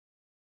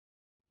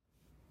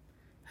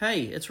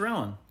Hey, it's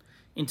Rowan.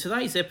 In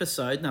today's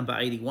episode, number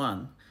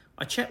 81,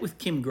 I chat with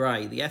Kim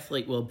Gray, the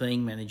Athlete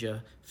Wellbeing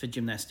Manager for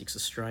Gymnastics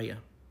Australia.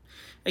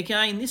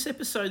 Again, this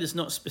episode is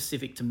not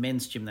specific to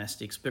men's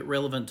gymnastics, but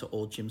relevant to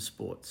all gym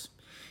sports.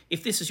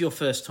 If this is your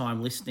first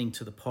time listening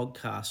to the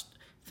podcast,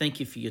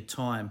 thank you for your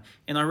time,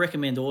 and I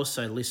recommend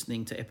also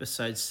listening to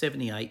episodes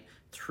 78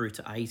 through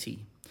to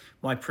 80.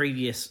 My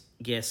previous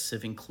guests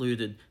have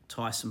included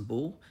Tyson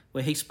Bull,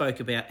 where he spoke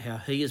about how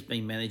he has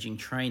been managing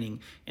training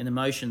and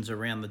emotions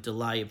around the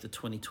delay of the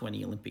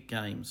 2020 Olympic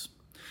Games.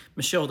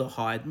 Michelle de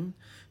Heiden,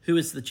 who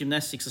is the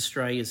Gymnastics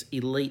Australia's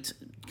elite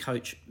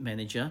coach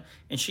manager,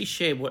 and she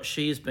shared what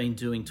she has been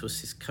doing to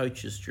assist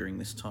coaches during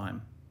this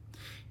time.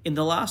 In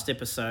the last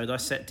episode, I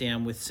sat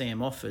down with Sam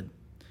Offord,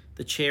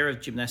 the chair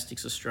of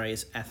Gymnastics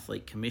Australia's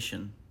Athlete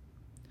Commission.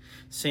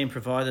 Sam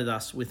provided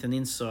us with an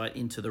insight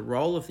into the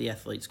role of the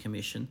Athletes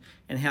Commission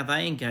and how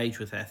they engage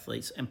with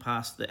athletes and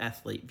pass the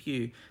athlete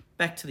view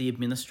back to the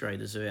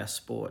administrators of our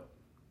sport.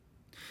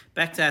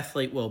 Back to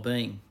athlete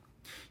wellbeing.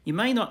 You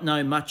may not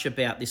know much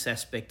about this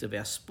aspect of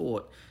our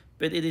sport,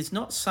 but it is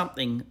not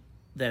something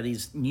that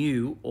is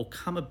new or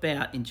come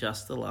about in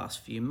just the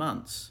last few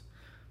months.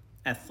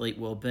 Athlete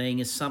wellbeing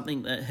is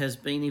something that has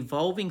been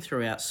evolving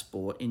throughout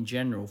sport in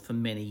general for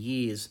many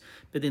years,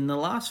 but in the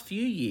last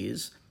few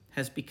years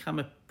has become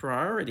a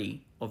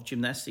priority of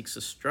Gymnastics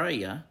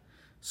Australia,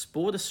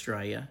 Sport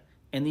Australia,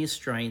 and the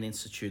Australian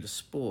Institute of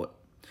Sport.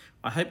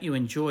 I hope you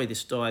enjoy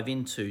this dive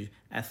into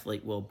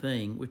athlete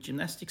wellbeing with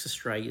Gymnastics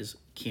Australia's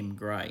Kim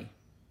Gray.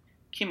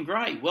 Kim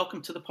Gray,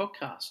 welcome to the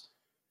podcast.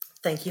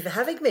 Thank you for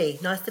having me.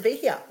 Nice to be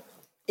here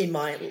in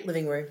my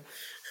living room.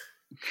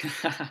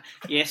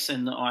 Yes,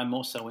 and I'm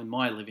also in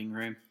my living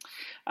room.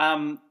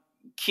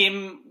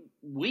 Kim,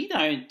 we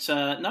don't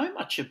know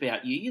much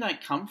about you. You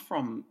don't come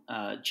from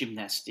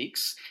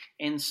gymnastics,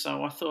 and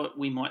so I thought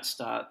we might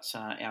start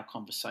our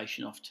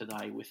conversation off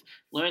today with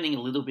learning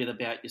a little bit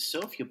about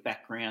yourself, your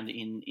background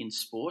in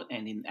sport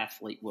and in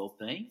athlete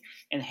wellbeing,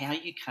 and how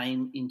you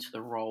came into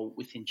the role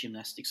within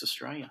Gymnastics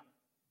Australia.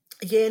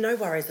 Yeah, no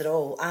worries at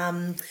all.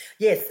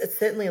 Yes, it's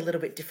certainly a little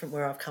bit different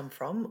where I've come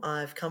from.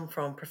 I've come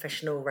from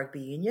professional rugby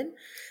union,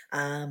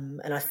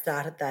 and I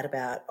started that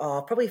about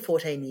probably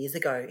 14 years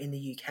ago in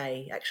the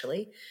UK,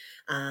 actually.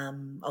 I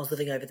was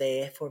living over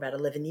there for about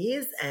 11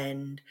 years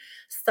and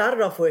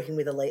started off working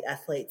with elite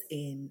athletes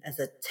as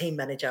a team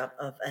manager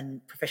of a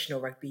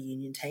professional rugby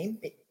union team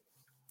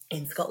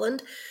in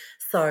Scotland.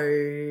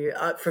 So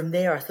from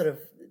there, I sort of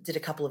did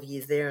a couple of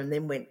years there and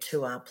then went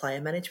to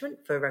player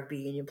management for rugby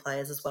union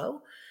players as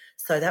well.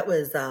 So that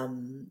was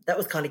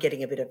kind of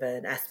getting a bit of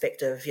an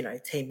aspect of,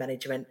 team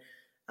management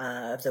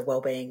of the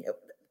wellbeing.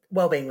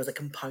 Wellbeing was a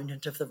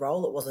component of the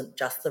role; it wasn't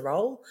just the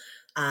role.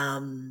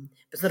 But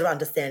sort of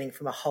understanding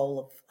from a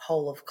whole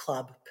of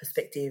club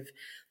perspective.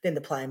 Then the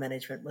player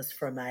management was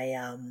from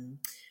a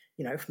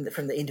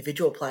from the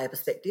individual player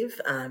perspective,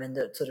 and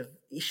the sort of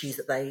issues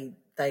that they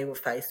were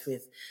faced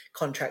with,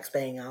 contracts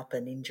being up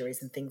and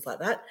injuries and things like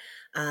that.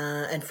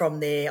 And from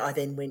there, I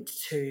then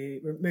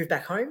moved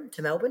back home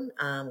to Melbourne,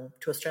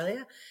 to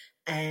Australia.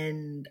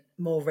 And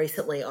more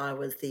recently, I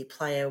was the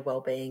player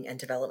wellbeing and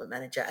development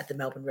manager at the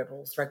Melbourne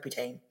Rebels rugby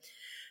team.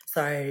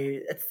 So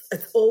as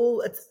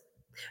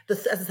I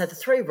said, the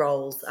three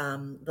roles,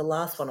 the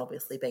last one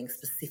obviously being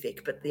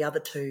specific, but the other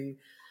two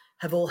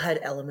have all had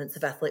elements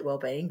of athlete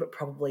wellbeing, but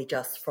probably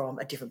just from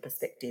a different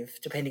perspective,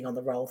 depending on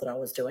the role that I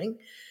was doing.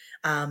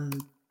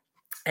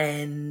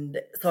 And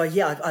so,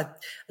 yeah, as I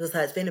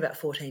say, it's been about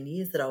 14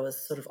 years that I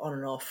was sort of on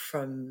and off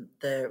from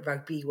the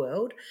rugby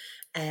world.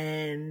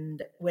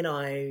 And when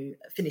I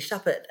finished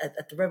up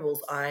at the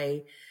Rebels,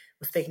 I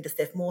was speaking to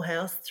Steph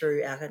Morehouse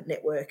through our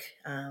network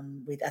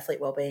with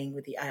Athlete Wellbeing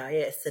with the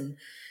AIS, and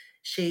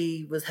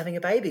she was having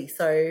a baby.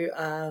 So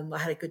I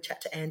had a good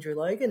chat to Andrew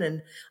Logan,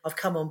 and I've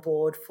come on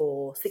board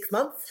for 6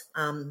 months,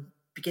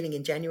 beginning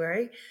in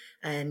January,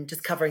 and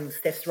just covering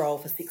Steph's role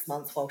for 6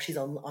 months while she's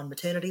on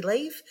maternity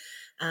leave.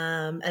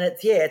 And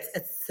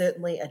it's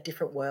certainly a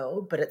different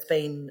world, but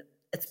until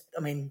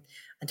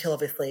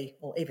obviously,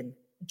 or even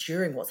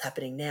during what's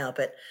happening now,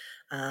 but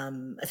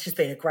it's just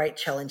been a great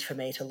challenge for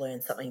me to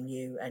learn something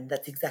new. And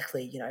that's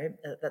exactly,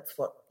 that's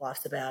what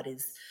life's about,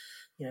 is,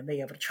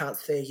 being able to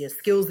transfer your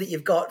skills that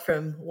you've got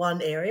from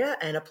one area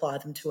and apply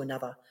them to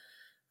another.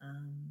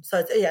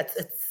 So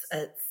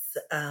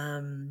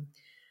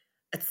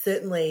it's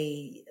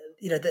certainly,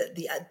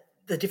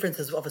 the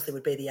differences obviously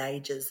would be the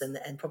ages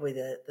and probably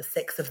the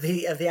sex of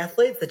the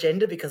athletes, the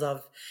gender, because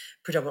I've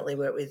predominantly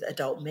worked with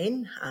adult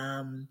men.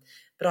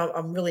 But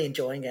I'm really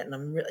enjoying it, and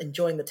I'm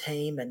enjoying the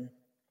team and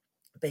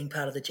being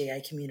part of the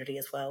GA community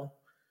as well.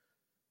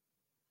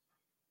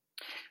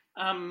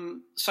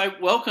 So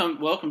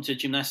welcome to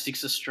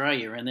Gymnastics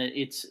Australia, and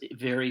it's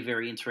very,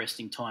 very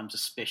interesting times,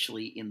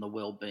 especially in the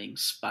wellbeing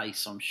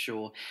space, I'm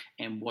sure,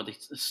 and what a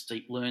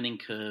steep learning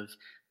curve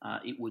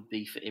it would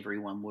be for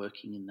everyone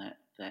working in that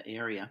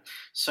area.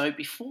 So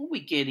before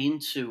we get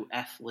into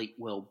athlete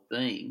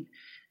wellbeing,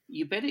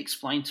 you better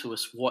explain to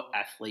us what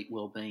athlete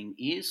wellbeing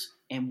is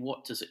and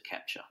what does it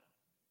capture.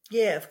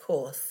 Yeah, of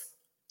course.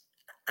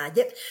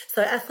 Yep.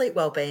 So athlete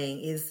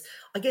wellbeing is,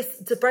 I guess,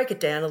 to break it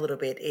down a little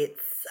bit,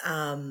 it's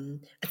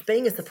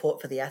being a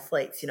support for the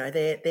athletes. You know,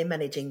 they're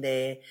managing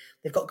they've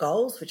got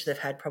goals which they've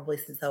had probably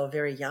since they were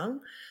very young,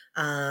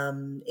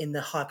 in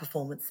the high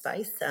performance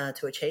space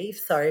to achieve.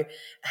 So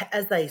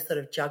as they sort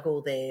of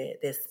juggle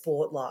their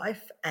sport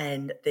life,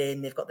 and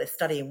then they've got their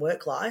study and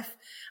work life,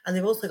 and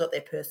they've also got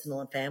their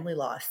personal and family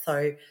life.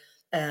 So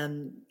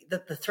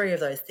the three of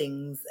those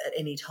things at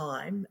any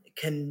time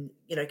can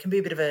be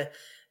a bit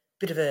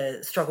of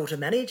a struggle to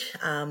manage.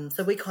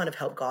 So we kind of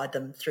help guide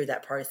them through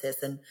that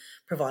process and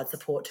provide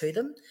support to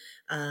them.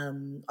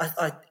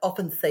 I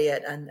often see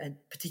it, and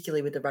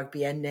particularly with the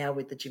rugby and now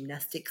with the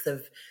gymnastics,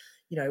 of,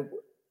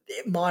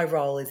 my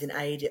role is in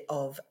aid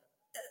of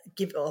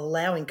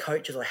allowing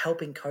coaches or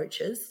helping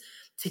coaches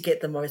to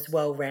get the most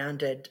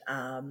well-rounded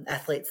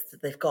athletes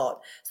that they've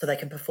got, so they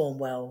can perform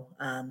well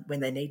when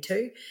they need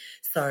to.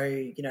 So,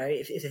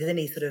 if there's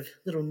any sort of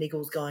little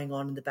niggles going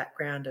on in the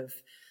background of,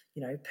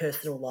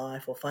 personal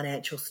life or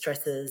financial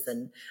stresses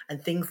and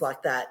things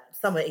like that,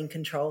 some are in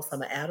control,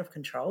 some are out of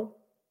control.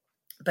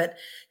 But,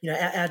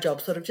 our job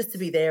sort of just to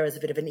be there as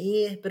a bit of an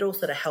ear, but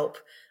also to help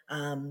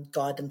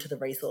guide them to the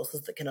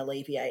resources that can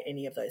alleviate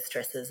any of those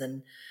stresses.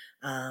 And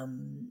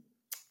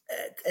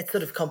it's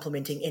sort of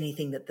complementing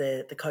anything that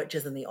the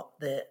coaches and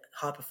the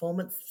high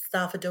performance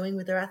staff are doing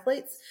with their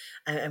athletes,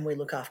 and we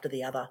look after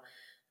the other.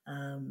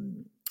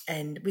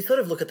 And we sort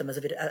of look at them as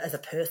a bit as a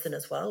person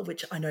as well,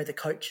 which I know the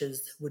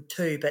coaches would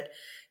too, but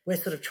we're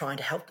sort of trying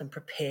to help them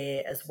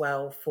prepare as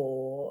well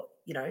for,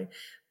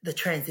 the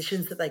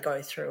transitions that they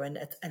go through. And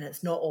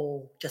it's not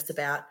all just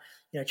about,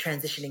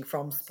 transitioning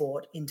from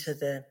sport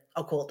into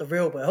I'll call it the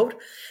real world,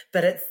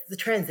 but it's the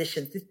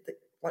transitions.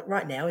 Like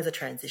right now is a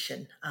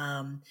transition,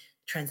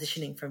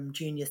 transitioning from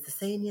juniors to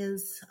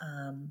seniors,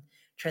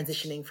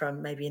 transitioning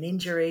from maybe an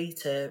injury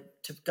to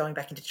going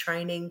back into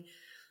training.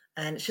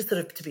 And it's just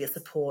sort of to be a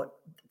support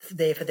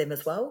there for them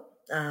as well.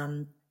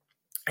 And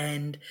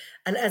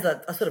as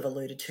I sort of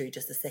alluded to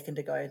just a second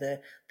ago,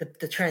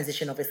 the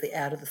transition obviously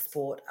out of the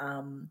sport,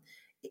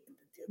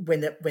 when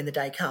the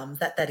day comes,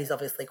 that is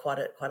obviously quite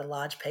a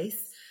large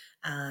piece,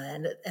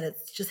 and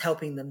it's just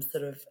helping them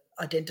sort of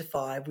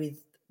identify with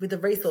the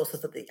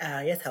resources that the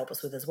AIS help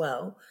us with as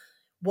well,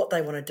 what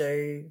they want to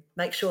do,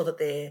 make sure that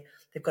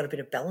they've got a bit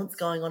of balance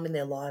going on in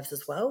their lives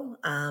as well.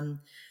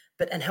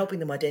 And helping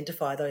them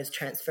identify those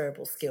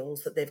transferable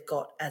skills that they've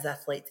got as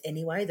athletes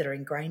anyway, that are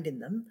ingrained in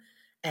them,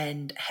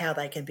 and how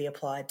they can be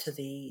applied to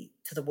the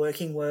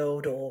working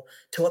world or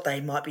to what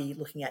they might be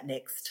looking at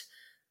next.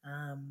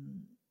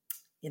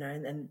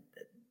 And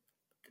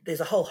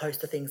there's a whole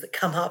host of things that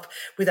come up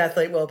with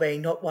athlete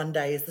wellbeing. Not one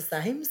day is the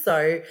same.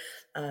 So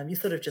you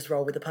sort of just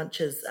roll with the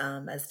punches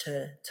as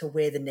to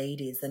where the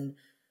need is. And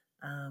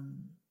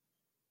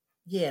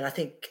and I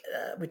think,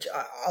 which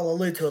I'll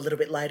allude to a little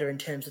bit later in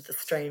terms of the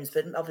streams,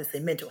 but obviously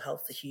mental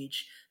health is a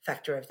huge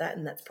factor of that,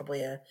 and that's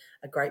probably a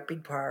great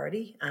big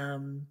priority.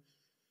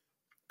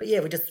 But yeah,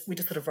 we just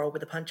sort of roll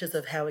with the punches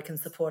of how we can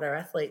support our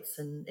athletes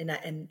and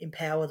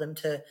empower them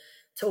to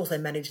also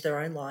manage their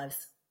own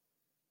lives.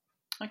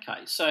 Okay,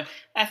 so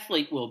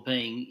athlete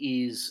wellbeing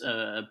is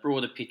a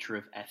broader picture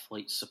of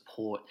athlete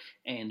support,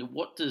 and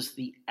what does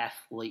the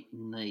athlete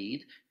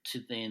need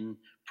to then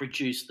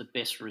produce the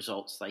best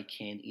results they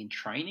can in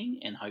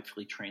training and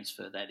hopefully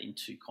transfer that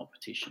into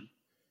competition?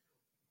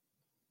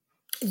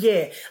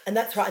 Yeah, and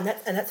that's right,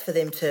 and that's for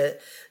them to,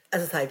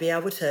 as I say, be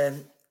able to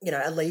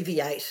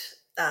alleviate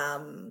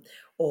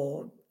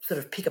or sort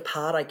of pick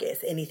apart, I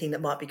guess, anything that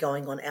might be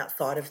going on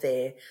outside of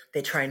their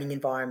training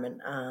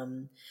environment,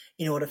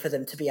 in order for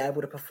them to be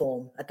able to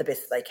perform at the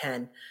best that they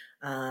can.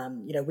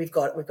 We've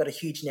got a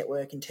huge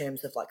network in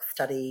terms of like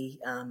study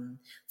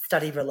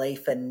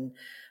relief and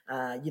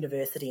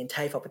university and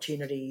TAFE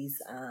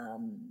opportunities,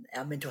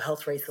 our mental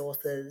health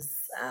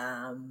resources.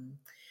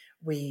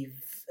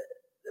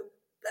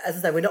 As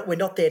I say, we're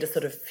not there to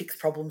sort of fix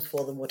problems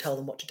for them or tell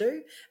them what to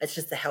do. It's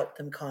just to help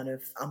them kind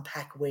of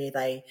unpack where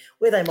they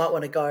might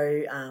want to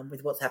go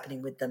with what's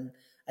happening with them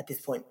at this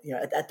point,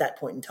 at that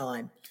point in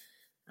time.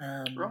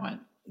 Right.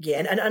 Yeah,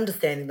 and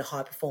understanding the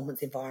high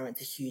performance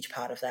environment is a huge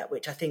part of that,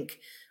 which I think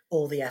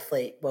all the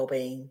athlete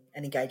wellbeing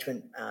and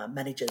engagement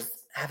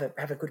managers have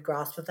a good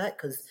grasp of that,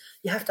 because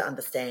you have to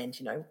understand,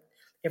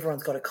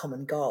 everyone's got a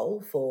common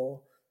goal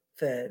for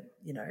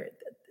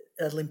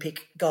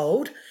Olympic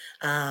gold.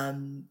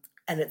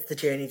 And it's the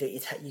journey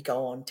that you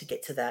go on to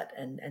get to that,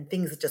 and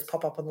things that just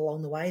pop up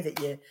along the way that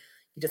you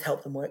just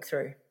help them work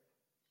through.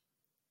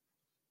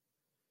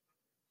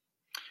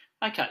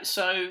 Okay,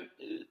 so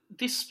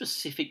this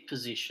specific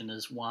position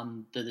is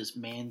one that is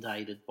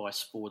mandated by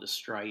Sport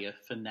Australia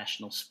for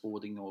national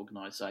sporting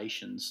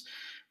organisations.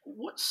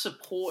 What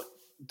support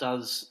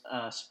does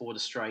Sport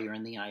Australia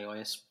and the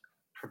AIS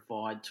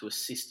provide to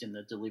assist in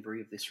the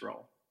delivery of this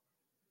role?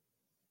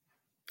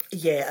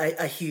 Yeah,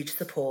 a huge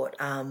support.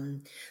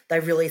 They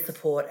really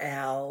support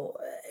our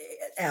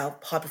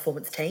high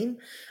performance team.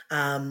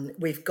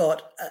 We've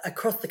got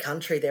across the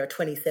country there are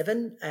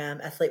 27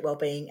 athlete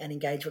wellbeing and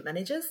engagement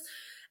managers,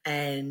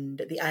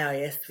 And the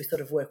AIS, we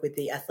sort of work with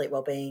the athlete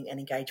wellbeing and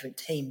engagement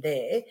team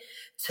there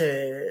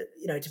to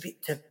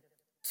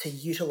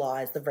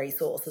utilise the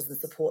resources and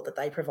support that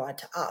they provide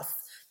to us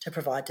to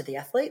provide to the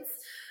athletes.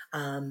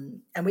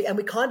 And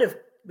we kind of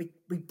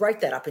we break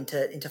that up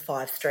into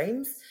 5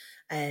 streams,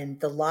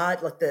 and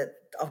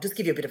I'll just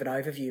give you a bit of an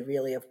overview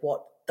really of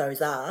what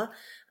those are.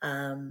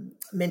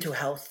 Mental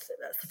health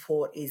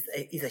support is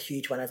a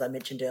huge one, as I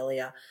mentioned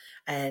earlier,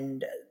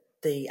 and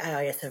the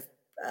AIS have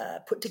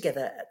put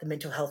together the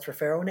Mental Health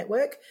Referral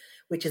Network,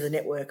 which is a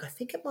network, I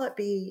think it might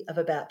be, of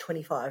about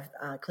 25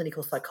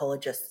 clinical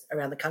psychologists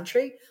around the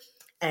country,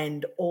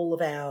 and all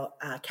of our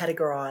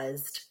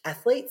categorised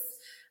athletes,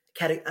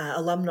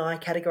 alumni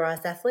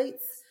categorised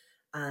athletes,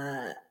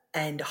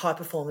 and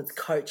high-performance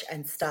coach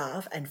and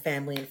staff and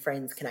family and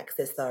friends can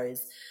access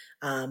those.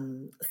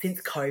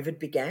 Since COVID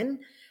began,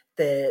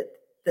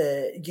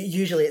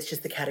 usually it's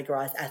just the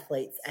categorised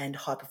athletes and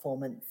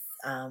high-performance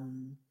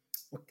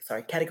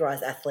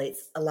categorised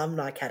athletes,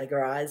 alumni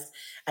categorised,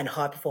 and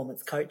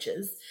high-performance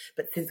coaches.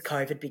 But since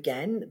COVID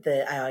began,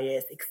 the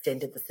AIS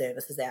extended the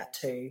services out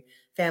to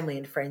family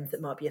and friends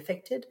that might be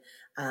affected,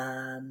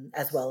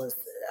 as well as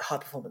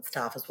high-performance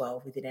staff as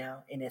well within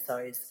our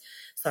NSOs.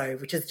 So,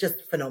 which is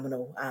just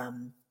phenomenal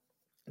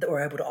that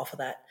we're able to offer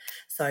that.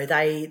 So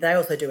they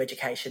also do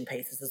education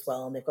pieces as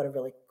well, and they've got a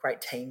really great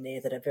team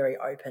there that are very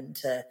open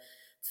to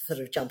sort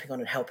of jumping on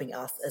and helping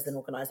us as an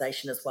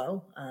organisation as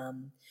well.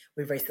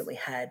 We've recently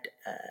had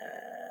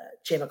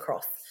Gemma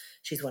Cross.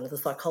 She's one of the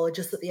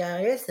psychologists at the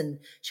AIS, and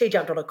she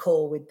jumped on a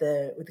call with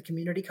the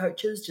community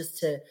coaches just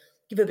to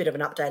give a bit of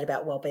an update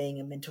about wellbeing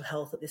and mental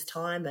health at this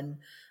time. And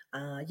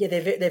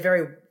they're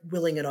very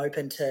willing and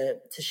open to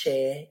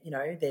share,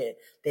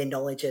 their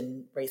knowledge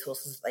and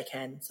resources that they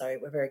can. So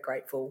we're very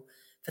grateful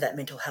for that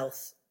mental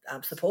health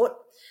support.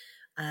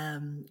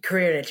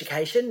 Career and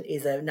education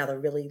is another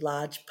really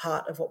large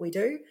part of what we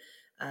do.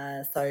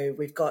 So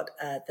we've got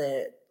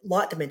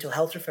like the Mental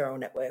Health Referral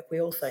Network, we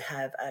also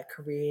have a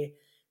career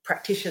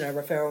practitioner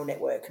referral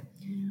network,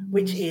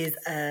 which is,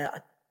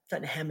 I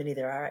don't know how many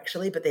there are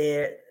actually, but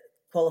they're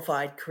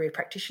qualified career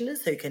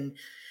practitioners who can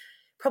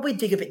probably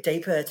dig a bit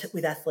deeper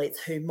with athletes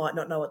who might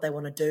not know what they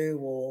want to do,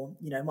 or,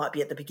 might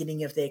be at the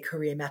beginning of their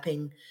career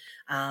mapping.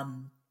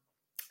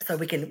 So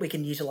we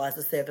can utilise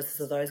the services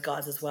of those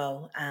guys as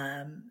well.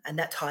 And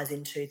that ties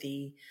into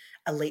the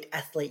Elite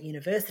Athlete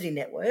University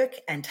Network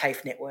and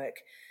TAFE Network,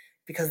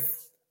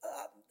 because,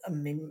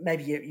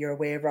 maybe you're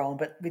aware, Rowan,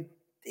 but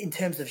in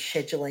terms of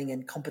scheduling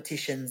and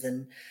competitions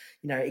and,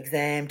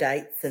 exam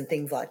dates and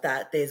things like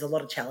that, there's a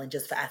lot of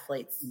challenges for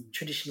athletes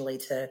traditionally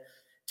to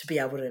be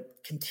able to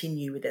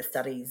continue with their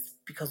studies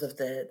because of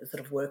the sort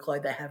of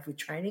workload they have with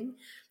training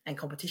and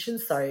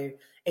competitions. So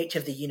each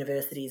of the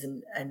universities,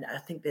 and I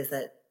think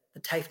the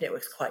TAFE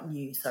network's quite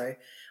new, so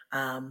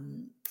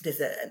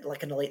there's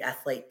an elite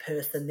athlete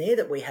person there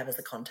that we have as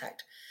a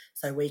contact.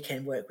 So we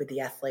can work with the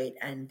athlete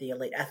and the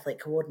elite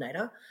athlete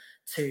coordinator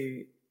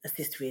to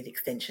assist with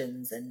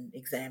extensions and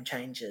exam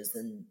changes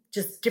and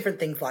just different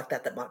things like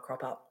that might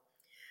crop up.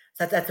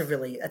 So that's a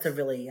really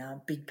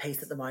big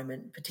piece at the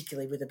moment,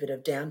 particularly with a bit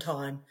of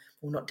downtime.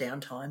 Well, not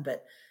downtime,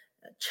 but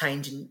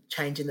change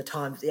in the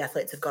time that the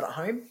athletes have got at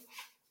home.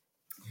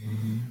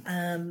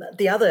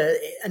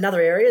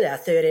 Another area, our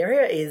third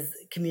area, is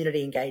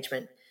community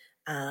engagement.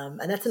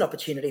 And that's an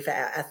opportunity for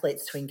our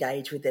athletes to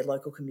engage with their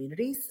local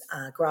communities,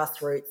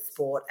 grassroots,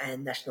 sport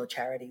and national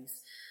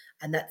charities.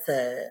 And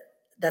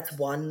that's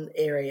one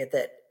area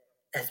that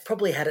has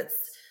probably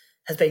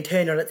has been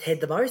turned on its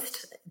head the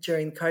most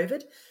during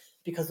COVID,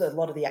 because a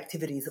lot of the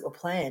activities that were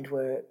planned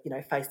were,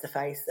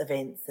 face-to-face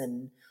events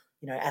and,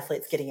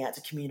 athletes getting out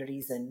to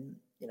communities and,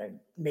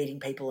 meeting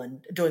people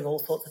and doing all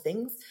sorts of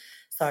things.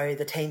 So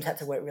the teams had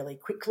to work really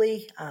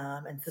quickly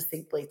and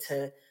succinctly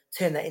to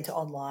turn that into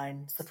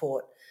online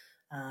support.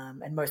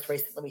 And most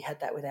recently we had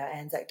that with our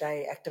Anzac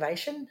Day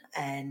activation,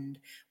 and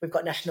we've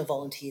got National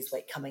Volunteers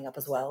Week coming up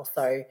as well.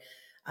 So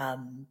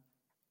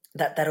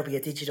that'll be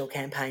a digital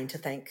campaign to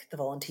thank the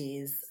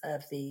volunteers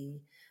of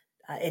the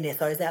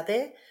NSOs out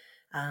there.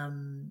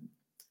 And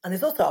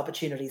there's also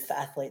opportunities for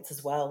athletes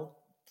as well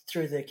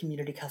through the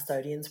Community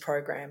Custodians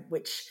program,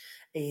 which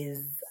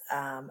is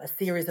a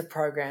series of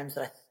programs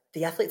that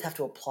the athletes have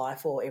to apply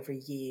for every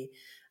year,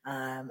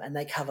 and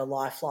they cover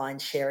Lifeline,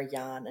 Share a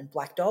Yarn and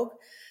Black Dog.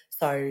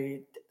 So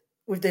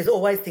there's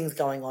always things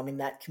going on in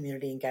that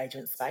community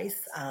engagement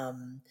space,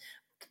 and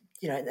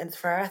it's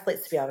for our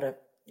athletes to be able to,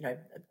 a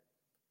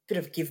bit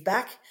of give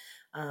back,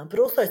 but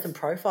also some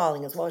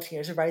profiling as well,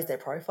 to raise their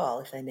profile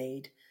if they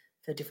need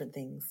for different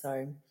things.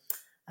 So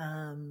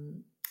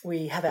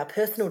we have our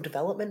personal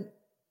development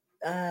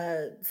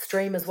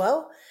stream as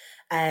well,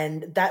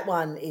 and that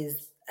one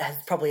has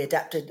probably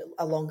adapted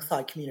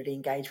alongside community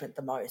engagement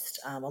the most.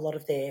 A lot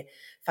of their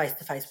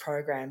face-to-face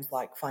programs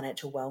like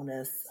financial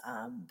wellness,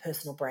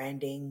 personal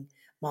branding,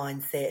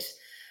 mindset,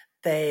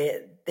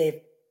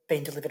 they've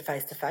been delivered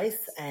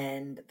face-to-face,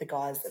 and the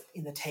guys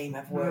in the team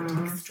have worked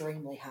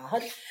extremely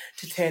hard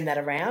to turn that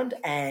around,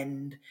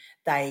 and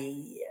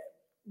they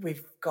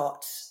we've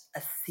got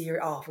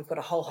we've got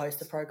a whole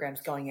host of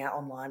programs going out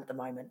online at the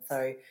moment.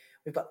 So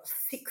we've got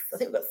six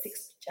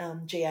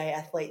GA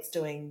athletes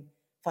doing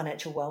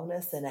financial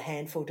wellness and a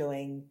handful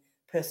doing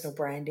personal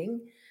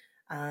branding.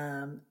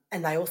 And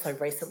they also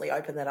recently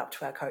opened that up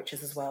to our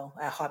coaches as well,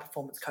 our high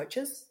performance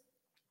coaches,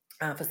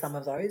 for some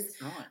of those.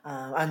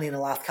 Right. Only in the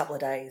last couple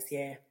of days,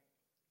 yeah.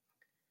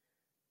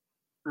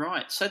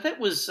 Right. So that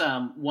was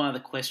one of the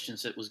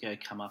questions that was going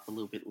to come up a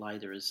little bit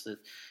later, is that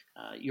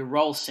your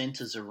role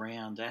centres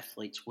around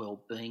athletes'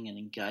 well-being and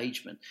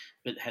engagement,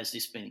 but has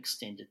this been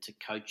extended to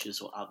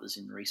coaches or others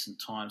in recent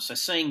times? So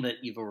seeing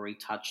that you've already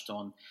touched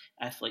on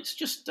athletes,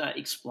 just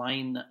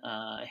explain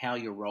how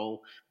your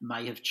role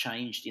may have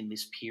changed in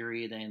this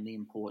period and the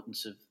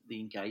importance of the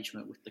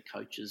engagement with the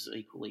coaches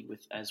equally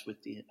as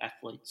with the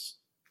athletes.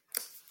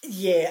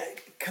 Yeah,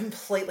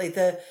 completely.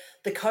 The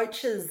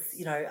coaches,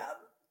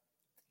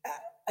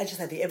 I just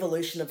say the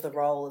evolution of the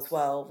role as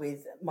well,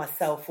 with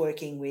myself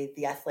working with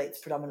the athletes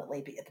predominantly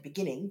at the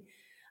beginning,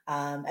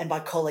 and my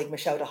colleague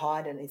Michelle de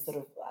Hayden is sort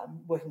of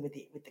working with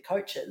the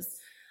coaches.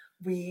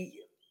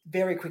 We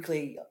very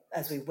quickly,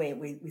 as we went,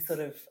 we sort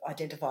of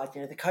identified,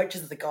 the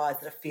coaches are the guys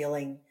that are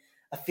feeling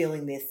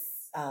this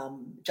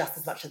just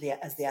as much as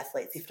the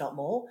athletes, if not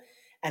more.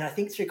 And I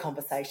think through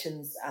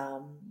conversations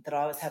that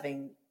I was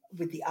having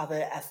with the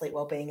other athlete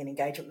wellbeing and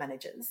engagement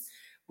managers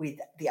with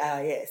the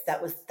AIS,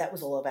 that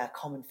was all of our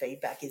common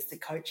feedback, is the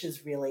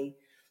coaches really,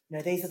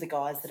 these are the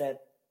guys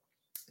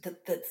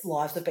that's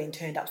lives have been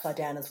turned upside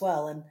down as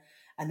well,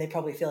 and they're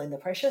probably feeling the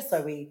pressure.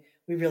 So we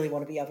really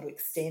want to be able to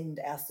extend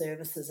our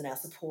services and our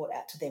support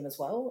out to them as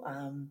well.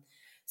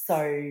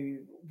 So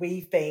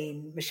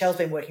Michelle's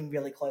been working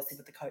really closely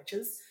with the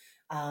coaches,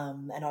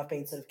 and I've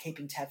been sort of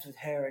keeping tabs with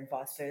her and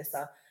vice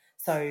versa.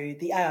 So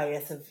the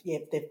AIS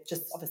they've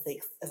just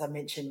obviously, as I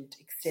mentioned,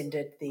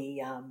 extended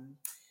the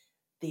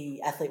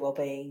athlete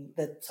wellbeing,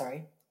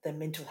 the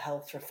mental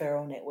health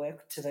referral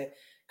network to the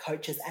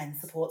coaches and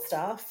support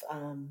staff,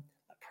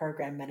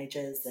 program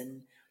managers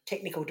and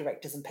technical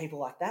directors and people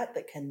like that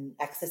can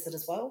access it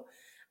as well.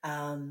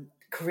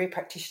 Career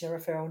practitioner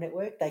referral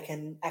network, they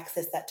can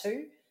access that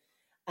too.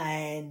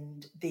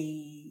 And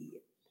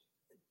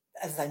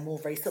as I say,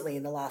 more recently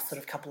in the last sort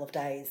of couple of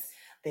days,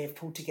 they've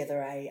pulled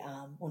together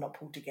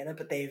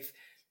they've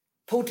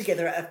pulled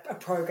together a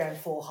program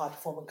for high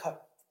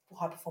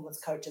performance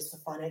coaches for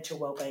financial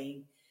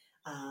wellbeing,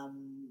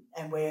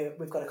 and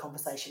we've got a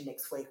conversation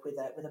next week with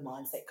a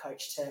mindset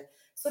coach to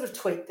sort of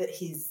tweak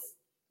his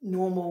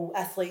normal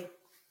athlete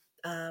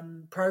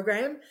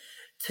program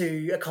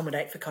to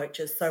accommodate for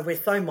coaches. So we're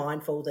so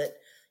mindful that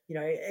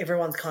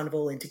everyone's kind of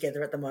all in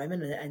together at the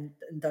moment, and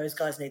those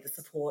guys need the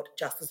support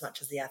just as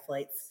much as the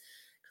athletes,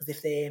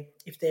 because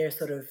if they're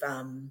sort of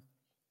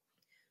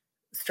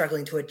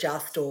struggling to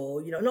adjust,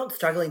 or not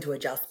struggling to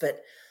adjust,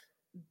 but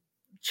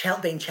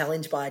being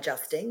challenged by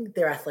adjusting,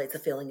 their athletes are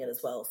feeling it as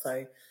well.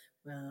 So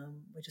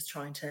we're just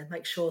trying to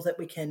make sure that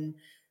we can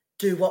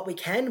do what we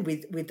can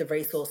with the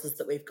resources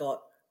that we've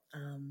got,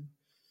 and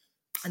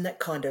that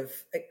kind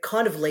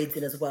of leads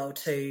in as well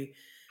to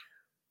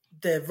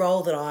the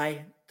role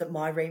that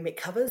my remit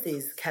covers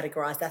is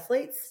categorised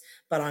athletes.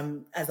 But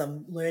as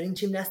I'm learning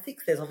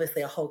gymnastics, there's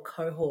obviously a whole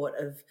cohort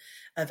of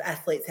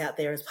athletes out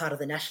there as part of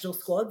the national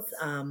squads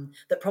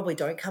that probably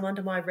don't come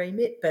under my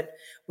remit, but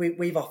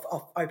we've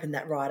opened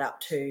that right up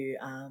to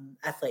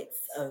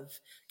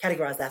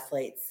categorised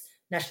athletes,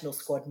 national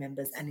squad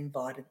members, and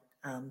invited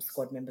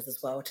squad members as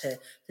well to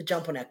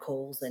jump on our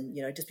calls and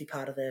just be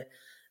part of the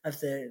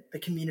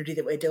community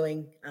that we're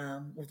doing,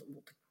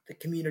 the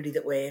community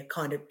that we're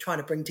kind of trying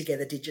to bring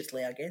together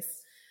digitally, I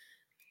guess.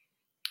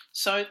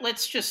 So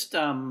let's just,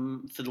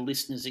 for the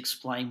listeners,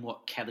 explain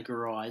what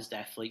categorised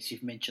athletes,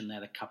 you've mentioned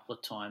that a couple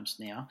of times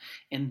now,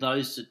 and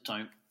those that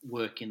don't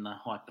work in the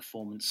high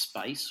performance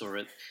space or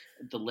at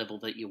the level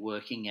that you're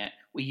working at.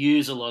 We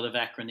use a lot of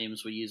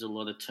acronyms, we use a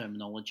lot of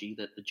terminology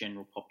that the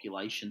general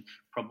population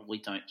probably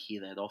don't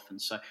hear that often.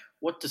 So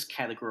what does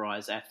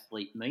categorised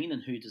athlete mean,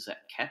 and who does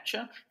that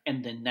capture?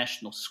 And then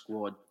national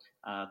squad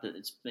that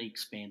it's been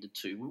expanded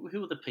to.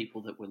 Who are the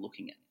people that we're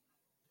looking at?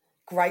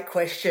 Great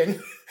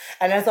question.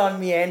 And as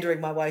I'm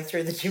meandering my way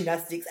through the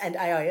gymnastics and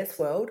AIS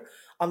world,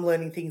 I'm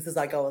learning things as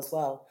I go as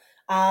well.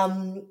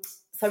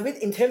 So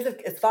in terms of,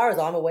 as far as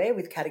I'm aware,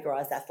 with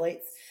categorised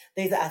athletes,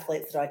 these are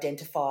athletes that are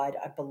identified,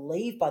 I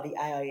believe, by the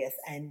AIS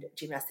and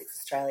Gymnastics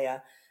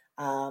Australia.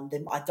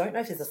 I don't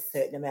know if there's a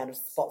certain amount of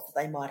spots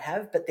that they might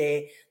have, but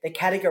they're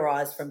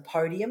categorised from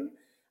podium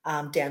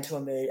down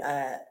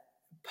to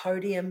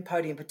podium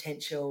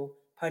potential,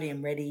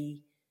 podium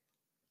ready,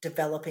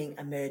 developing,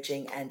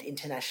 emerging, and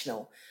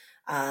international.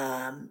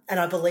 And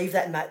I believe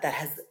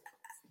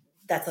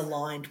that's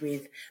aligned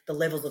with the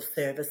levels of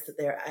service that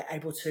they're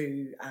able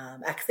to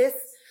access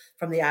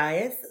from the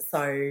AIS.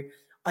 So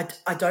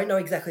I don't know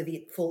exactly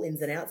the full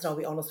ins and outs, and I'll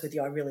be honest with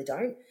you, I really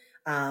don't.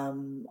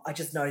 I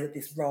just know that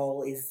this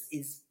role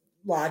is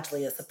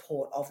largely a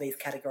support of these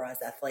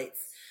categorised athletes.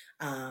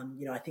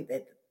 I think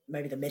that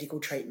maybe the medical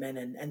treatment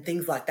and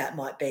things like that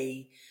might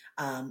be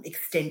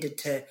extended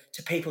to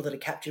people that are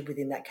captured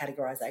within that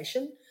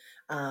categorisation.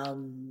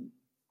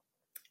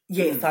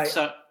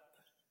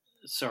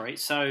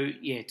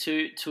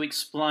 To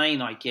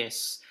explain, I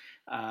guess,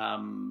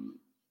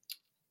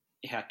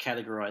 how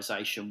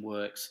categorisation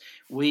works,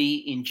 we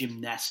in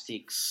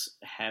gymnastics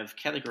have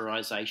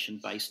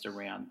categorisation based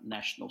around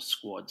national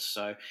squads.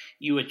 So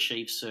you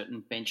achieve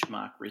certain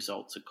benchmark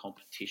results at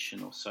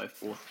competition or so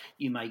forth,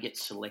 you may get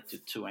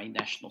selected to a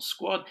national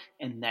squad,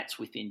 and that's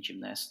within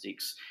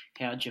gymnastics.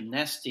 How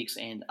gymnastics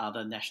and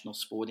other national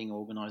sporting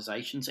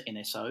organisations,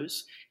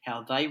 NSOs,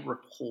 how they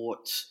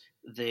report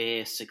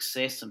their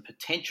success and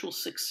potential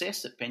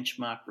success at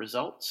benchmark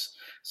results,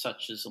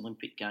 such as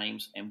Olympic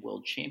Games and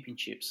World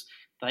Championships.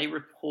 They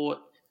report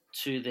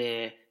to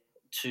the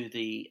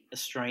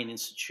Australian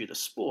Institute of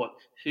Sport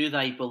who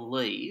they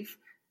believe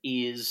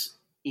is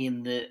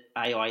in the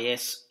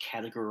AIS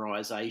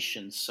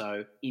categorisation,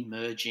 so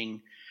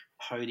emerging,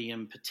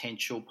 podium,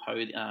 potential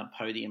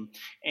podium.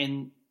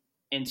 And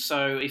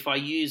so if I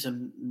use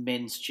a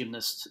men's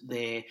gymnast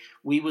there,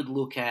 we would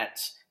look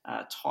at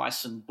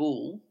Tyson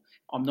Bull.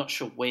 I'm not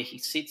sure where he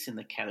sits in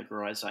the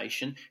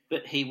categorisation,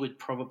 but he would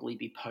probably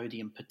be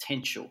podium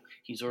potential.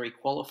 He's already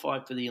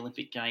qualified for the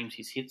Olympic Games.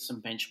 He's hit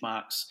some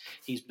benchmarks.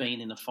 He's been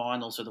in the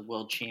finals of the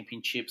World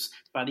Championships,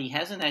 but he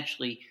hasn't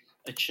actually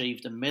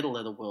achieved a medal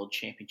at the World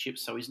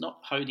Championships, so he's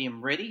not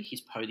podium ready.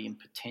 He's podium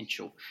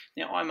potential.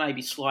 Now, I may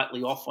be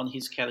slightly off on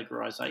his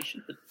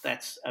categorisation, but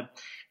that's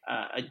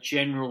a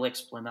general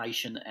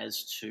explanation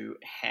as to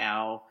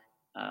how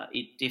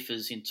it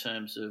differs in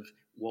terms of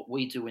what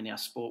we do in our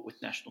sport with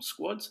national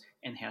squads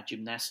and how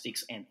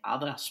gymnastics and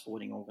other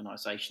sporting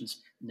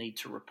organisations need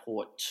to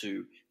report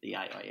to the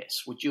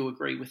AIS. Would you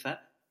agree with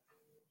that?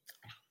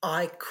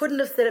 I couldn't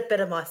have said it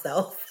better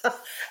myself.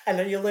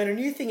 And you learn a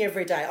new thing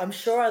every day. I'm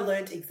sure I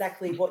learned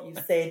exactly what you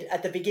said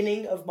at the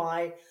beginning of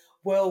my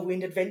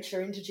whirlwind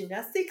adventure into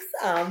gymnastics.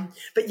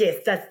 But yes,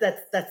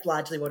 that's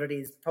largely what it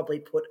is, probably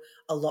put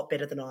a lot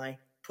better than I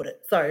put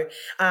it. So,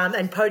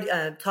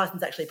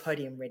 Tyson's actually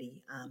podium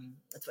ready.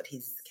 That's what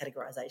his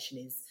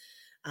categorisation is.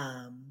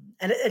 And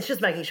it's just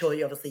making sure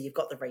you've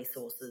got the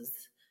resources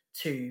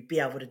to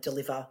be able to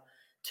deliver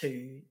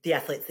to the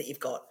athletes that you've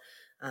got.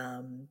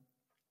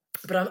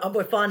 But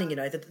we're finding,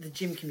 that the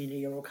gym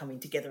community are all coming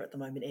together at the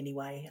moment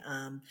anyway.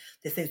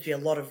 There seems to be a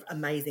lot of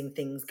amazing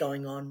things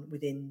going on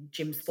within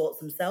gym sports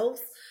themselves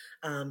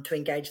to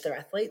engage their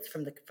athletes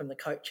from the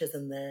coaches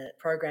and the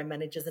program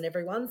managers and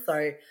everyone.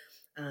 So,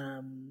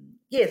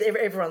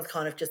 everyone's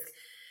kind of just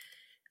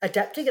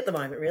adapting at the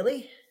moment,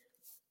 really.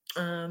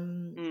 I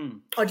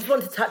just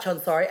wanted to touch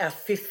on, our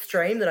fifth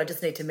stream that I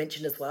just need to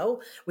mention as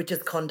well, which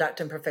is conduct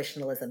and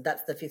professionalism.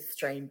 That's the fifth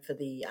stream for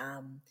the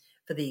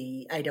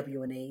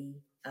AWNE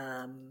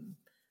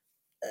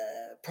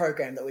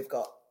program that we've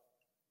got,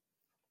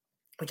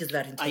 which is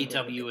about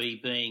AWE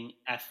being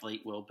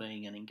athlete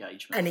wellbeing and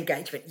engagement. And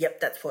engagement,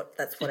 yep, that's what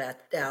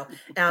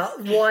our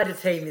wider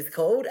team is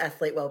called,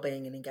 athlete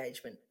wellbeing and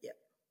engagement. Yep.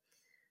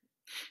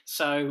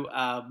 So,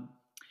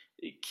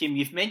 Kim,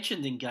 you've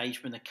mentioned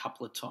engagement a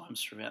couple of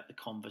times throughout the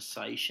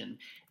conversation,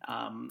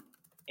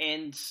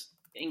 and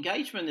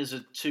engagement is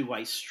a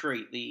two-way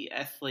street. The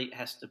athlete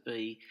has to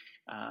be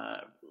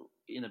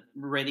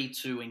ready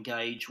to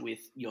engage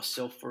with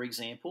yourself, for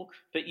example,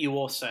 but you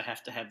also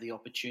have to have the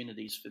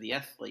opportunities for the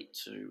athlete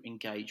to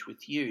engage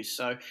with you.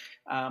 So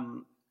how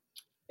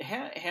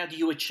do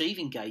you achieve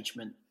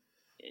engagement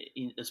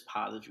as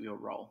part of your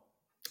role?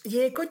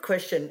 Yeah, good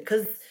question,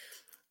 because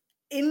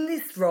in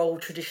this role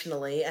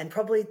traditionally, and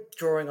probably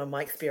drawing on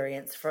my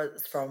experience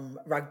from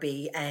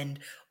rugby and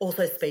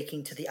also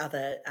speaking to the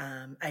other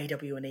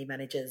AWNE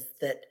managers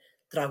that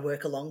I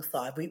work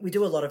alongside, we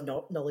do a lot of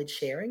knowledge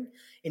sharing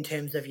in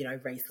terms of,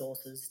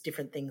 resources,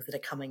 different things that are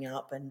coming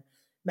up and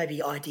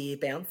maybe idea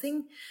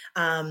bouncing.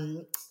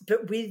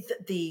 But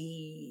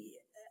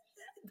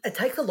it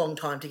takes a long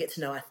time to get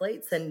to know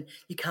athletes, and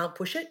you can't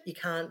push it. You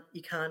can't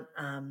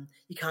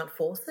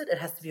force it. It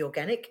has to be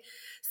organic.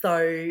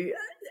 So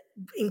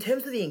in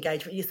terms of the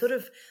engagement, it's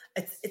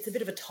a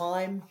bit of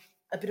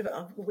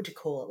what would you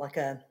call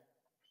it?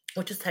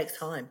 It just takes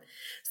time.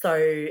 So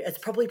it's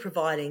probably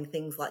providing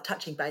things like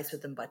touching base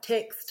with them by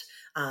text.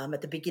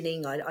 At the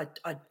beginning,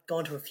 I'd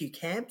gone to a few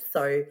camps.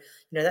 So,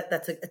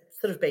 that's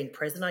sort of being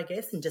present, I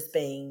guess, and just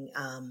being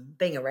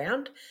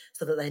around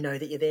so that they know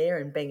that you're there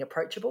and being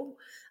approachable.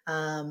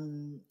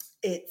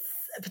 It's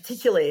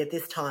particularly at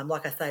this time,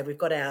 like I say, we've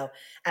got our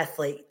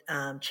athlete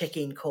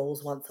check-in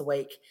calls once a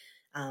week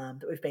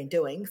that we've been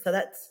doing. So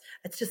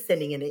it's just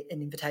sending an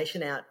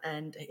invitation out,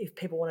 and if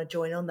people want to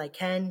join on, they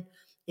can.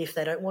 If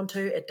they don't want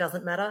to, it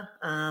doesn't matter.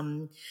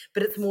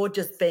 But it's more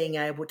just being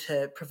able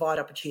to provide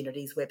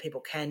opportunities where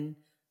people can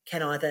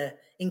either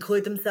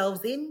include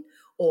themselves in,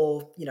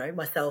 or,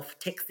 myself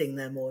texting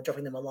them or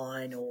dropping them a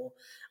line, or,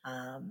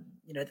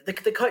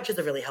 the coaches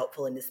are really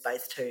helpful in this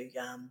space too.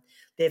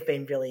 They've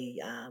been really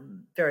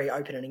very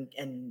open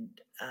and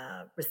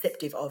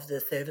receptive of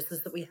the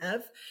services that we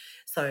have.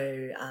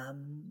 So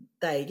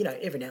they,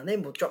 every now and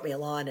then will drop me a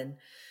line and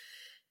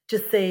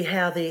just see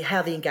how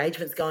the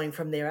engagement's going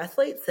from their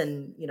athletes,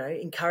 and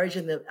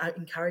encouraging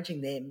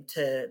them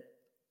to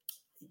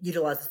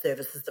utilise the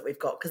services that we've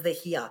got, because they're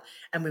here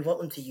and we want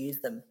them to use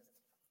them.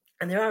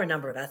 And there are a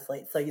number of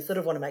athletes, so you sort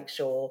of want to make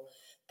sure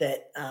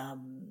that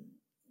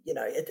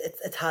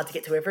it's hard to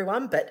get to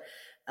everyone, but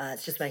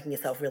it's just making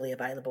yourself really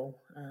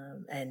available,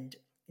 and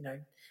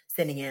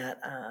sending out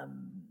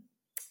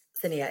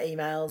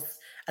emails.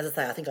 As I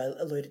say, I think I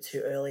alluded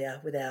to earlier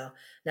with our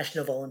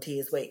National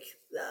Volunteers Week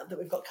that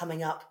we've got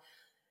coming up.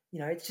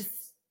 It's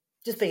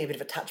just being a bit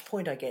of a touch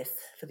point, I guess,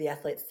 for the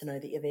athletes to know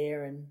that you're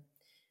there, and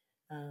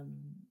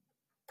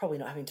probably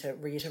not having to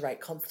reiterate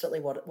constantly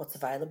what's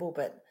available,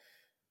 but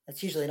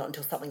it's usually not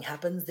until something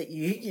happens that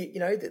you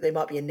know that there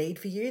might be a need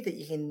for you that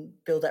you can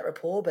build that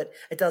rapport, but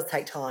it does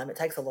take time. It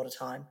takes a lot of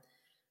time.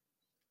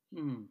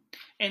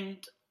 And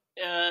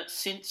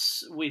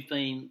since we've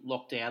been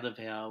locked out of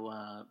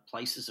our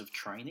places of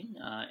training,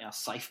 our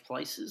safe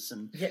places,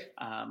 and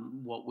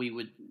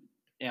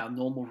our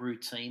normal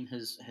routine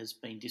has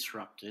been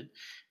disrupted.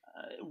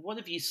 What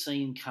have you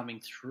seen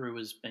coming through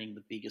as being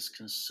the biggest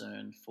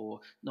concern for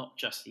not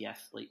just the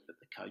athlete but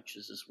the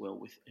coaches as well,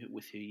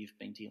 with who you've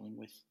been dealing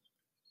with?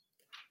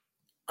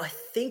 I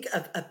think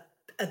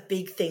a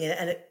big thing,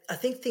 and I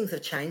think things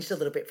have changed a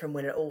little bit from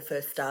when it all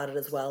first started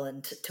as well,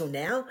 and till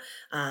now.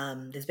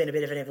 There's been a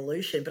bit of an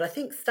evolution, but I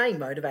think staying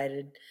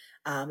motivated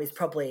is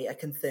probably a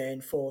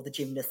concern for the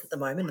gymnasts at the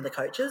moment and the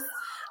coaches,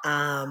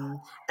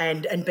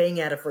 and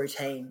being out of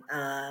routine.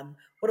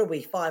 What are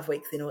we, 5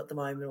 weeks in at the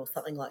moment or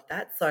something like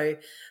that? So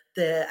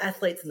the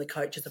athletes and the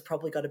coaches have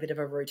probably got a bit of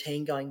a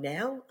routine going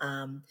now,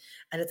 and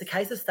it's a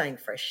case of staying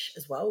fresh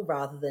as well,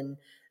 rather than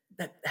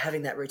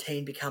having that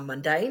routine become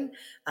mundane.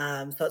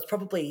 So it's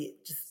probably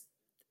just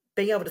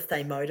being able to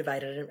stay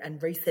motivated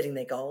and resetting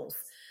their goals.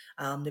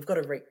 They've got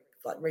to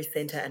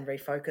recenter and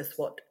refocus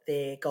what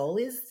their goal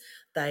is.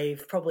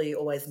 They've probably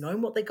always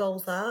known what their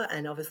goals are,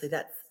 and obviously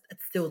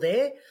it's still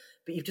there,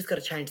 but you've just got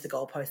to change the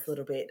goalpost a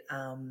little bit.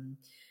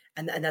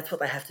 And that's what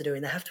they have to do,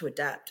 and they have to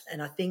adapt.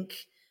 And I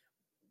think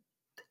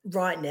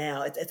right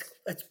now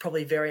it's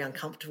probably very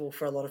uncomfortable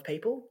for a lot of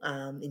people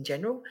in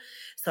general.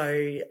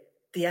 So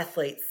the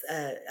athletes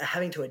are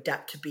having to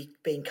adapt to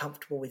being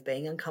comfortable with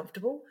being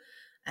uncomfortable.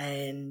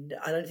 And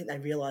I don't think they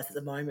realise at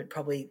the moment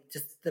probably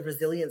just the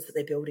resilience that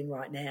they're building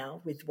right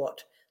now with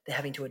what they're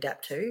having to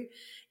adapt to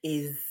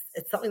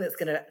it's something that's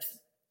going to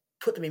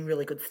put them in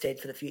really good stead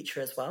for the future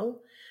as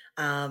well.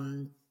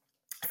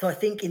 So I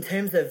think in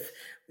terms of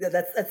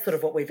that's sort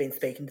of what we've been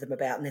speaking to them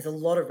about, and there's a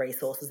lot of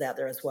resources out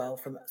there as well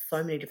from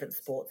so many different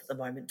sports at the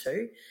moment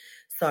too.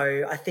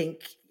 So I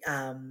think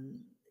I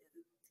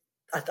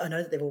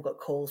know that they've all got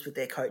calls with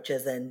their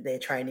coaches and their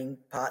training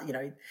part.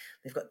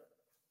 They've got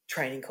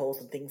training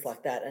calls and things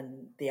like that,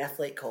 and the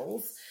athlete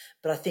calls.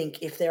 But I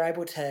think if they're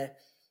able to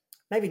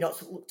maybe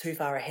not look too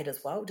far ahead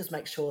as well, just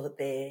make sure that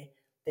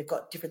they've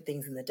got different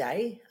things in the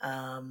day,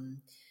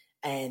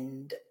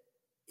 and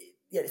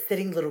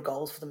setting little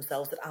goals for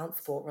themselves that aren't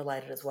sport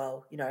related as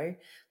well.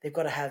 They've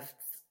got to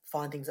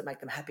find things that make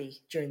them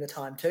happy during the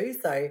time too.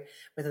 So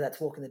whether that's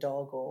walking the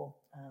dog or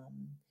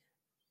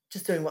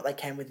just doing what they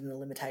can within the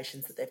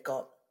limitations that they've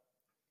got.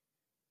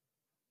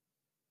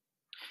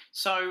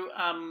 So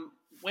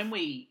when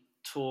we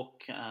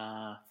talk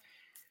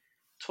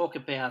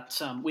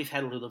about, we've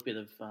had a little bit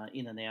of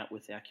in and out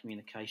with our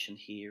communication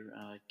here,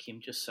 Kim,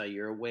 just so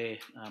you're aware.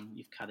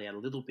 You've cut out a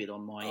little bit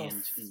on my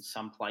end in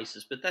some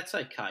places, but that's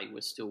okay.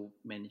 We're still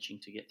managing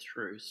to get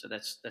through, so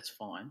that's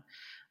fine.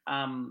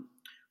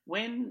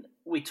 When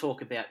we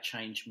talk about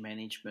change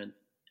management,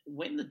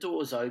 when the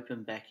doors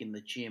open back in the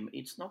gym,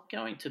 it's not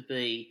going to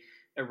be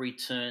a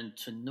return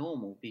to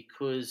normal,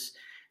 because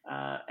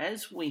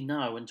as we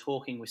know, and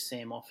talking with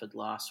Sam Offord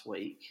last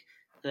week,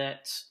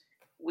 that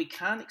we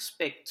can't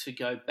expect to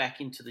go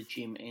back into the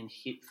gym and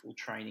hit full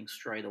training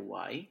straight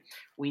away.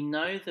 We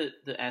know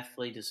that the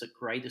athlete is at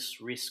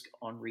greatest risk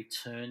on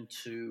return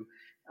to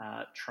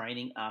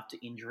training after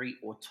injury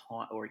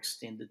or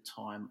extended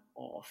time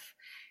off.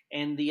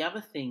 And the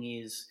other thing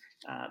is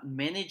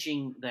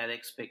managing that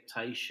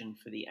expectation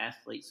for the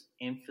athletes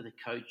and for the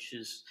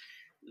coaches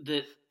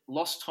that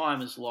lost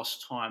time is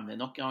lost time. They're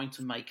not going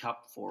to make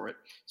up for it.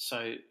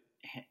 So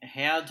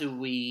how do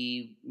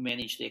we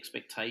manage the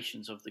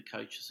expectations of the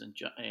coaches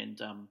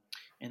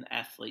and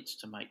athletes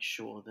to make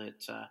sure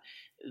that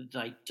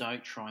they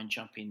don't try and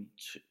jump in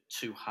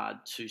too hard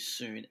too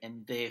soon,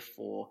 and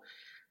therefore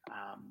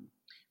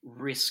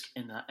risk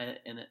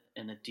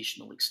an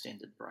additional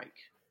extended break?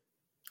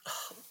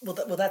 Well,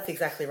 that's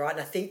exactly right,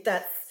 and I think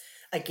that's,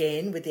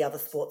 again, with the other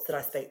sports that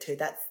I speak to,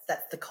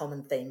 that's the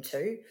common theme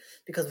too,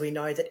 because we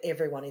know that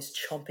everyone is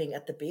chomping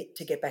at the bit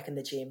to get back in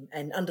the gym,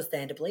 and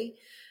understandably.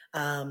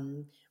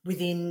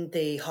 Within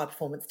the high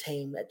performance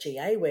team at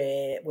GA,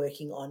 we're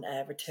working on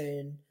a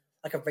return,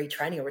 like a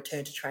retraining or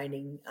return to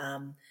training,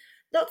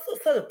 not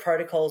sort of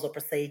protocols or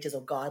procedures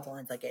or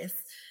guidelines, I guess.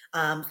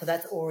 So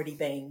that's already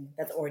being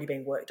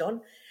worked on,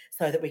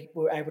 so that we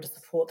were able to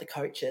support the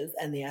coaches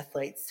and the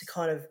athletes to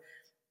kind of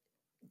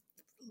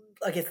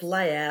I guess,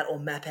 lay out or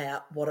map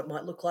out what it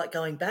might look like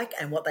going back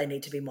and what they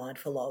need to be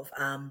mindful of.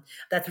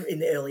 That's in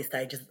the early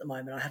stages at the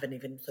moment. I haven't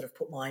even sort of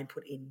put my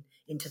input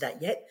into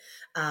that yet.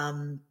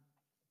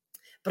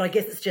 But I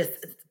guess it's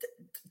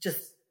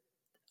just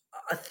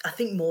I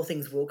think more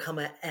things will come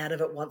out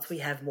of it once we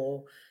have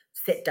more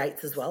set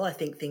dates as well. I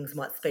think things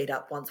might speed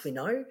up once we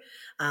know.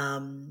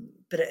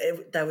 But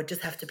they would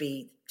just have to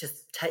be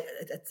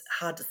it's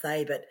hard to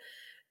say, but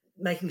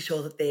making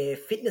sure that their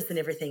fitness and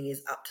everything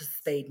is up to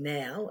speed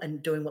now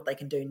and doing what they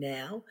can do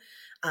now.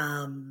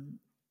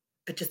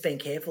 But just being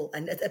careful.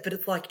 But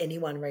it's like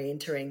anyone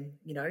re-entering,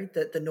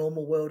 the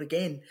normal world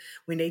again.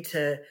 We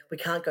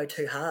can't go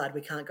too hard.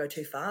 We can't go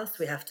too fast.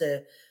 We have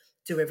to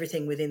do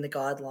everything within the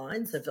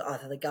guidelines of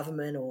either the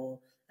government or,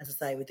 as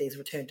I say, with these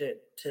return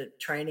to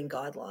training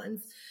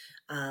guidelines,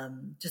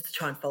 just to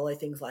try and follow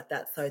things like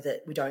that so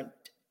that we don't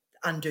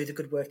undo the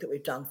good work that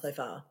we've done so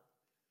far.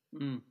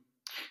 Mm.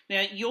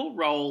 Now, your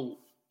role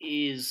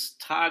is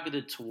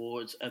targeted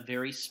towards a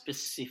very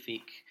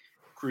specific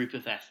group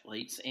of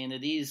athletes, and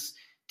it is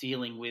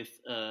dealing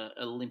with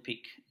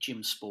Olympic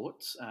gym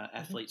sports,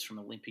 athletes from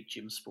Olympic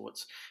gym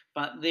sports.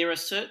 But there are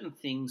certain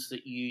things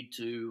that you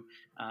do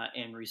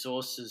and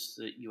resources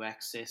that you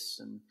access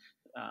and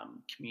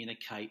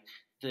communicate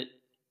that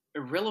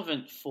are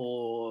relevant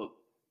for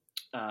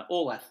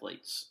all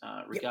athletes,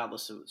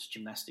 regardless of it's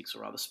gymnastics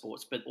or other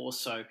sports, but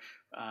also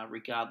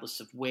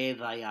regardless of where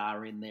they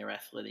are in their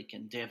athletic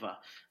endeavour.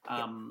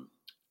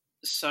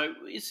 So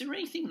is there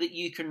anything that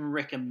you can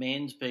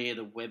recommend, be it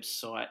a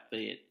website,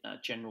 be it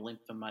general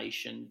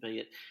information, be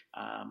it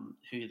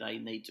who they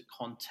need to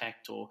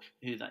contact or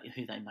who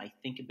they may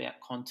think about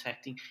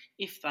contacting,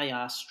 if they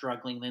are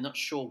struggling, they're not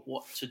sure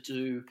what to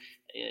do,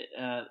 it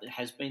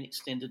has been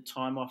extended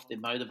time off, their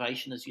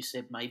motivation, as you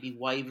said, may be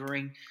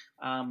wavering.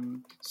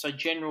 So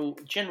general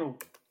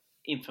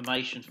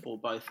information for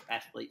both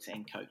athletes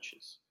and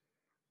coaches.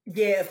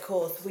 Yeah, of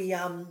course. We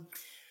I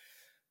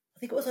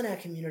think it was on our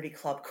community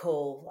club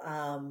call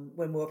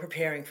when we were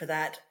preparing for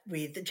that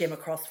with Gemma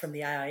Cross from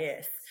the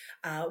AIS.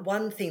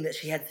 One thing that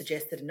she had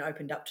suggested and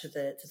opened up to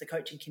the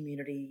coaching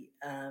community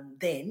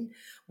then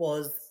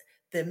was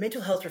the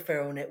mental health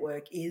referral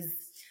network is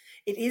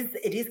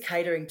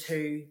catering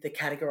to the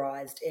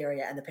categorised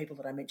area and the people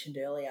that I mentioned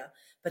earlier,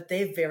 but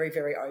they're very,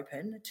 very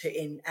open to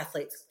in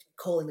athletes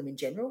calling them in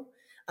general,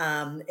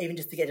 even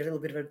just to get a little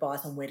bit of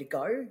advice on where to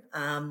go.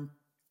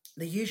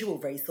 The usual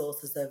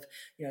resources of,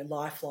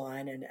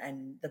 Lifeline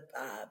and the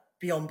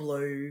Beyond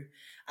Blue,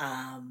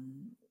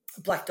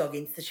 Black Dog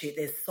Institute.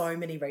 There's so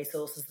many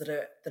resources that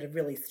are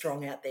really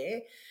strong out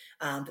there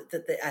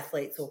that the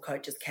athletes or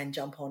coaches can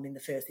jump on in the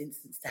first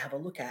instance to have a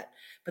look at.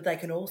 But they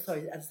can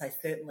also, as I say,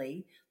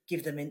 certainly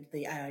give them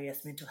the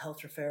AIS Mental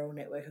Health Referral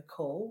Network a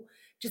call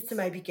just to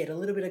maybe get a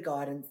little bit of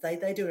guidance.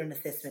 They do an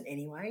assessment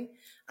anyway,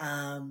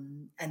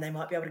 and they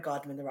might be able to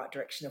guide them in the right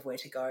direction of where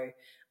to go.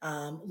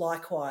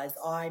 Likewise,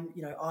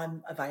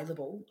 I'm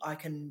available.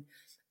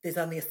 There's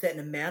only a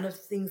certain amount of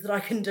things that I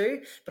can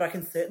do, but I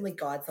can certainly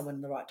guide someone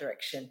in the right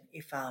direction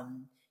if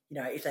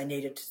they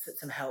needed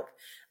some help.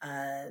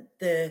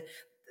 The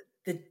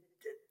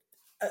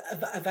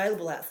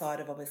available outside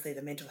of obviously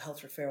the mental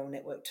health referral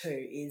network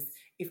too is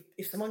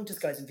if someone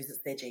just goes and visits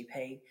their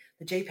GP,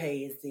 the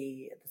GP is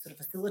the sort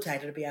of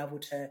facilitator to be able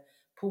to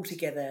pull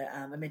together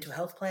a mental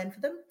health plan for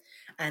them,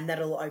 and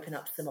that'll open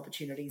up some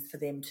opportunities for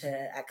them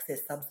to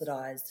access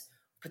subsidised,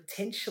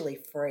 potentially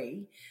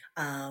free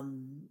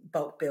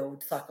bulk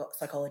build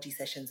psychology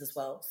sessions as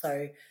well.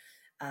 So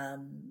as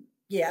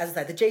I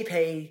say, the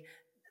GP,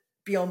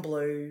 Beyond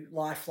Blue,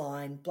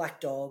 Lifeline,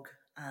 Black Dog,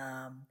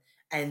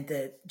 and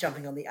the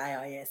jumping on the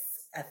AIS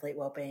Athlete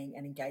Wellbeing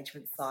and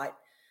Engagement site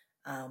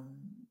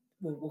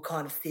will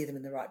kind of steer them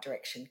in the right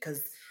direction,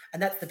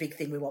 and that's the big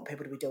thing we want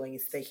people to be doing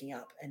is speaking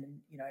up, and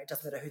it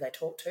doesn't matter who they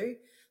talk to,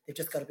 they've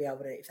just got to be able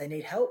to, if they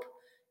need help,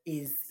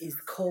 is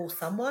call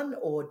someone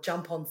or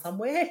jump on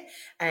somewhere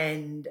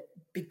and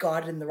be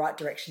guided in the right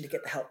direction to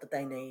get the help that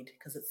they need,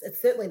 because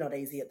it's certainly not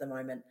easy at the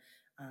moment,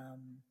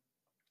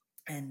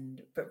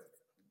 but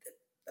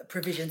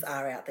provisions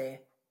are out there.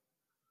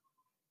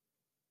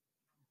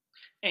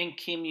 And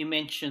Kim, you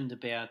mentioned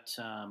about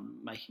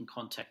making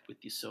contact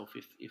with yourself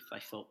if they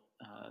felt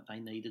they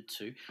needed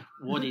to.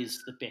 What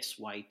is the best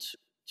way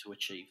to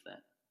achieve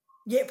that?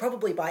 Yeah,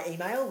 probably by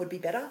email would be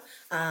better.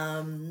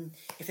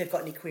 If they've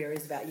got any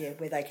queries about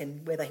where they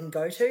can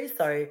go to.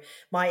 So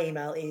my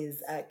email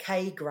is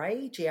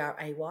kgray,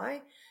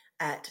 GRAY,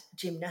 at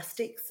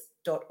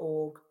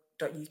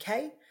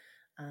gymnastics.org.uk.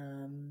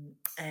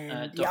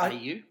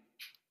 .au?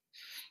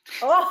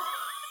 Oh,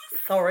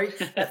 sorry.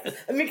 That's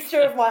a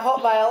mixture of my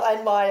Hotmail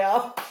and my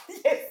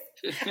yes.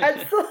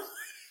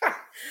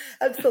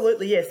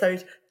 Absolutely, yes. So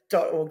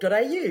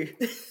 .org.au.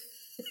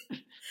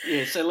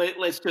 Yeah, so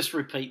let's just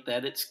repeat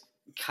that. It's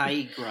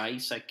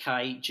kgray, so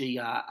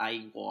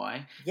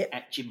KGRAY,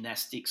 at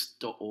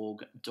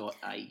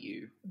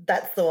gymnastics.org.au.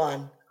 That's the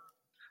one.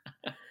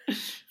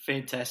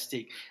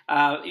 Fantastic.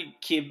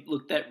 Kim,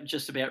 look, that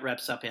just about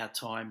wraps up our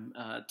time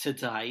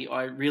today.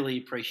 I really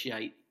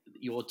appreciate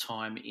your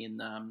time in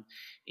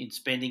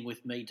spending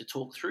with me to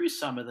talk through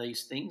some of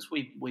these things.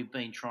 We've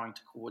been trying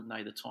to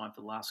coordinate a time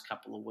for the last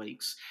couple of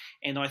weeks,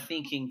 and I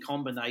think in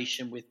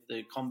combination with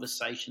the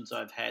conversations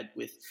I've had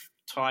with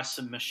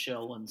Tyson,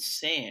 Michelle, and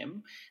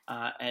Sam,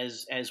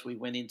 as we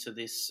went into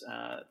this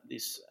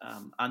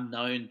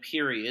unknown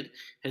period,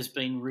 has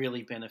been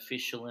really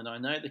beneficial. And I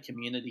know the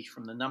community,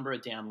 from the number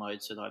of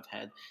downloads that I've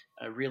had,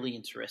 are really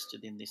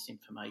interested in this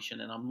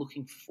information. And I'm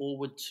looking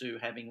forward to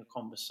having a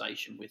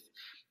conversation with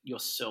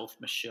yourself,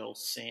 Michelle,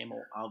 Sam,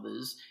 or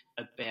others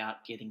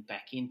about getting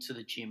back into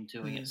the gym,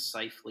 doing it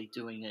safely,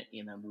 doing it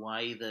in a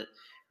way that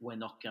we're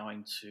not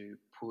going to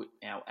put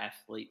our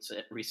athletes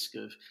at risk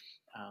of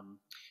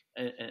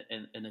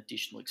an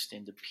additional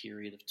extended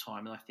period of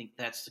time. And I think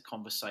that's the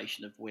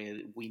conversation of where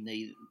we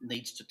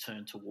needs to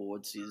turn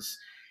towards. Is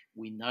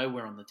we know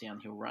we're on the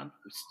downhill run.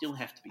 We still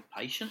have to be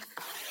patient,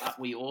 but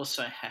we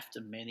also have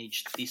to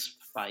manage this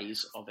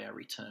phase of our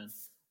return.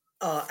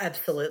 Oh,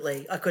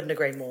 absolutely. I couldn't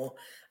agree more.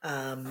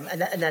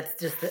 And that's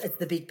just it's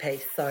the big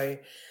piece. So,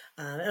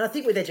 and I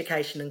think with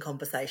education and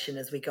conversation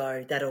as we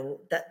go,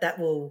 that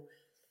will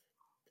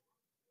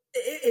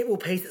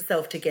piece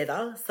itself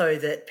together so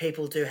that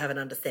people do have an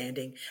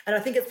understanding. And I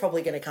think it's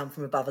probably going to come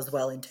from above as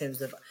well, in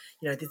terms of,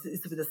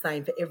 this will be the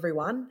same for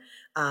everyone,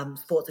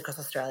 sports across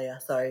Australia.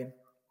 So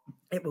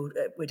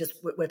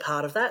we're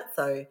part of that.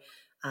 So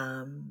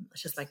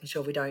it's just making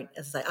sure we don't,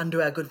 as I say,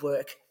 undo our good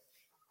work.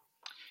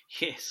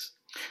 Yes.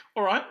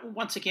 All right.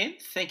 Once again,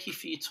 thank you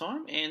for your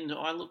time, and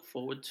I look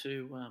forward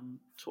to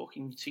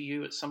talking to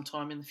you at some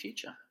time in the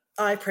future.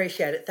 I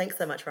appreciate it. Thanks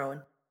so much,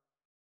 Rowan.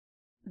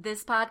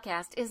 This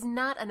podcast is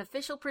not an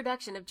official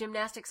production of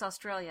Gymnastics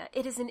Australia.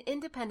 It is an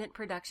independent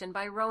production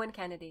by Rowan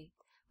Kennedy.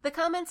 The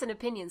comments and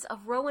opinions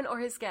of Rowan or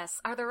his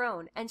guests are their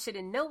own and should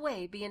in no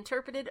way be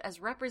interpreted as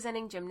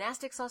representing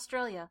Gymnastics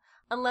Australia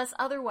unless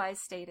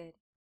otherwise stated.